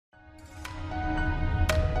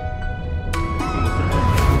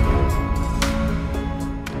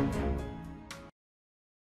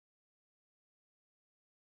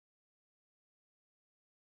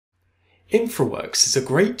InfraWorks is a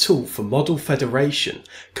great tool for model federation,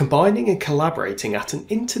 combining and collaborating at an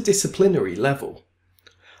interdisciplinary level.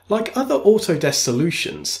 Like other Autodesk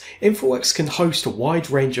solutions, InfraWorks can host a wide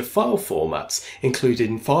range of file formats,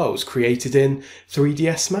 including files created in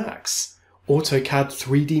 3ds Max, AutoCAD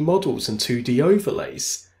 3D models and 2D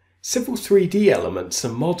overlays, Civil 3D elements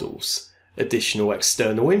and models, additional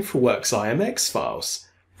external InfraWorks IMX files,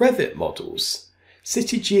 Revit models,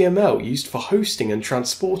 CityGML used for hosting and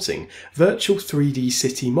transporting virtual 3D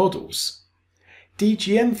city models,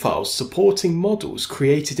 DGM files supporting models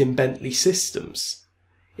created in Bentley systems,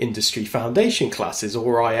 Industry Foundation classes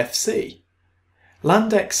or IFC,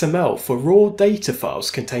 LandXML for raw data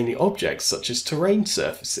files containing objects such as terrain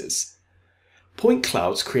surfaces, point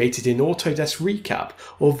clouds created in Autodesk Recap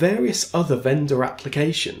or various other vendor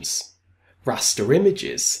applications, raster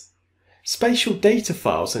images, spatial data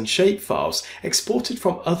files and shapefiles exported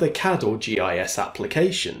from other CAD or GIS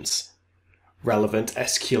applications, relevant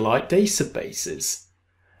SQLite databases,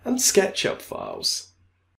 and SketchUp files.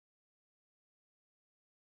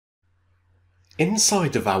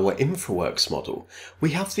 Inside of our InfraWorks model,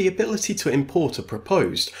 we have the ability to import a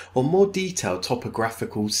proposed or more detailed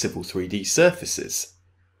topographical Civil 3D surfaces.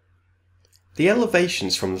 The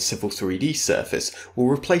elevations from the Civil 3D surface will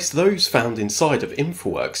replace those found inside of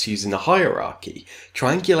InfraWorks using a hierarchy,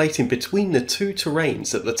 triangulating between the two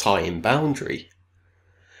terrains at the tie-in boundary.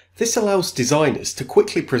 This allows designers to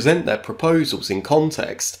quickly present their proposals in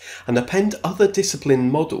context and append other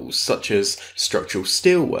discipline models such as structural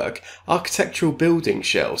steelwork, architectural building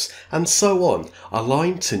shells, and so on,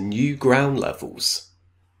 aligned to new ground levels.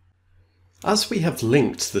 As we have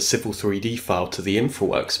linked the Civil 3D file to the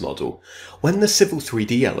InfraWorks model, when the Civil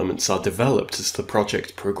 3D elements are developed as the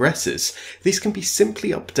project progresses, these can be simply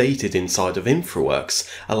updated inside of InfraWorks,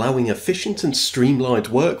 allowing efficient and streamlined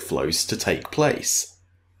workflows to take place.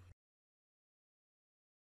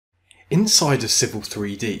 Inside of Civil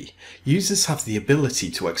 3D, users have the ability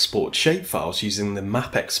to export shapefiles using the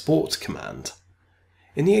map export command.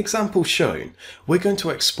 In the example shown, we're going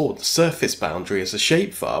to export the surface boundary as a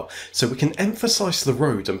shapefile so we can emphasize the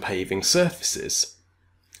road and paving surfaces.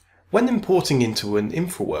 When importing into an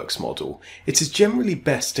InfraWorks model, it is generally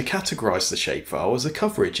best to categorize the shapefile as a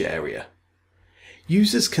coverage area.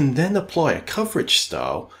 Users can then apply a coverage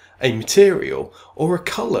style, a material, or a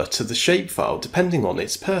color to the shapefile depending on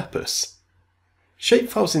its purpose.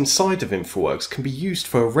 Shapefiles inside of InfraWorks can be used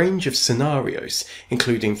for a range of scenarios,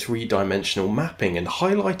 including three-dimensional mapping and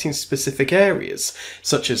highlighting specific areas,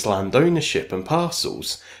 such as land ownership and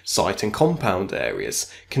parcels, site and compound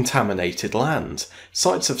areas, contaminated land,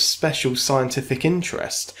 sites of special scientific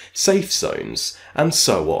interest, safe zones, and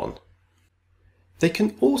so on. They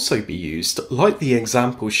can also be used, like the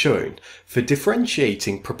example shown, for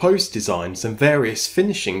differentiating proposed designs and various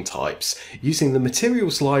finishing types using the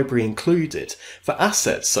materials library included for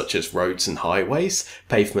assets such as roads and highways,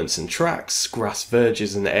 pavements and tracks, grass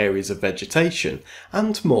verges and areas of vegetation,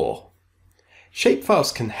 and more.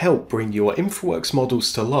 Shapefiles can help bring your InfraWorks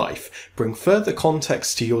models to life, bring further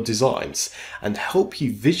context to your designs, and help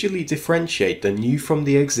you visually differentiate the new from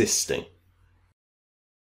the existing.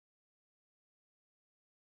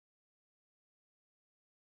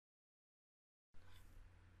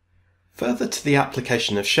 Further to the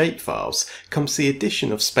application of shapefiles comes the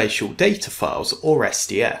addition of spatial data files or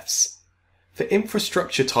SDFs. For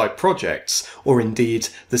infrastructure type projects, or indeed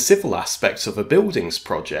the civil aspects of a building's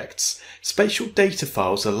projects, spatial data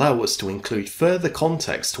files allow us to include further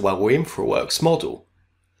context to our InfraWorks model.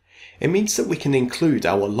 It means that we can include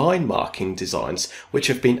our line marking designs which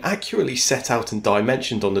have been accurately set out and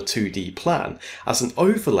dimensioned on the 2D plan as an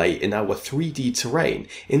overlay in our 3D terrain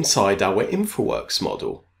inside our InfraWorks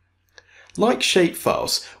model. Like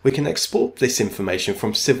shapefiles, we can export this information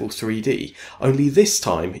from Civil 3D, only this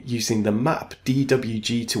time using the map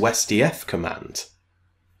DWG to SDF command.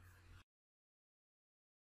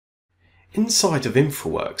 Inside of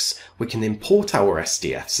InfraWorks, we can import our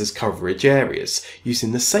SDFs as coverage areas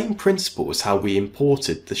using the same principle as how we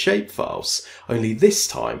imported the shapefiles, only this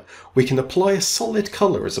time we can apply a solid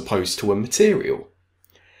colour as opposed to a material.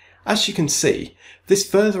 As you can see, this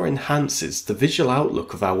further enhances the visual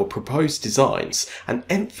outlook of our proposed designs and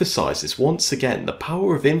emphasises once again the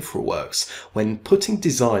power of InfraWorks when putting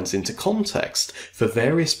designs into context for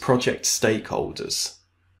various project stakeholders.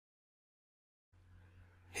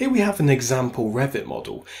 Here we have an example Revit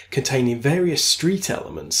model containing various street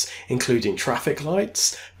elements including traffic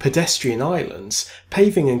lights, pedestrian islands,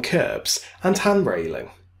 paving and curbs, and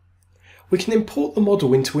handrailing. We can import the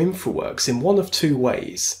model into InfraWorks in one of two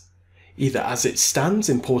ways. Either as it stands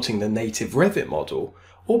importing the native Revit model,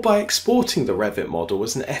 or by exporting the Revit model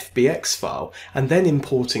as an FBX file and then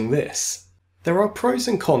importing this. There are pros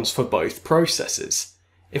and cons for both processes.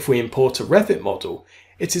 If we import a Revit model,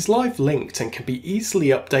 it is live linked and can be easily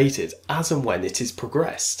updated as and when it is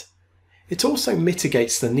progressed. It also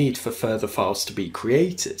mitigates the need for further files to be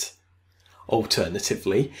created.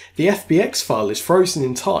 Alternatively, the FBX file is frozen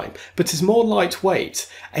in time but is more lightweight,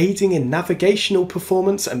 aiding in navigational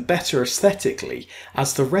performance and better aesthetically,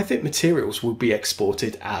 as the Revit materials will be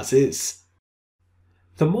exported as is.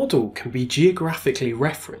 The model can be geographically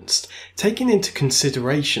referenced, taking into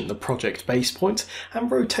consideration the project base point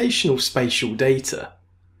and rotational spatial data.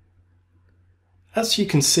 As you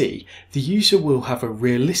can see, the user will have a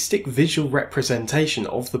realistic visual representation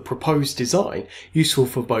of the proposed design, useful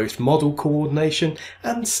for both model coordination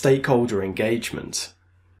and stakeholder engagement.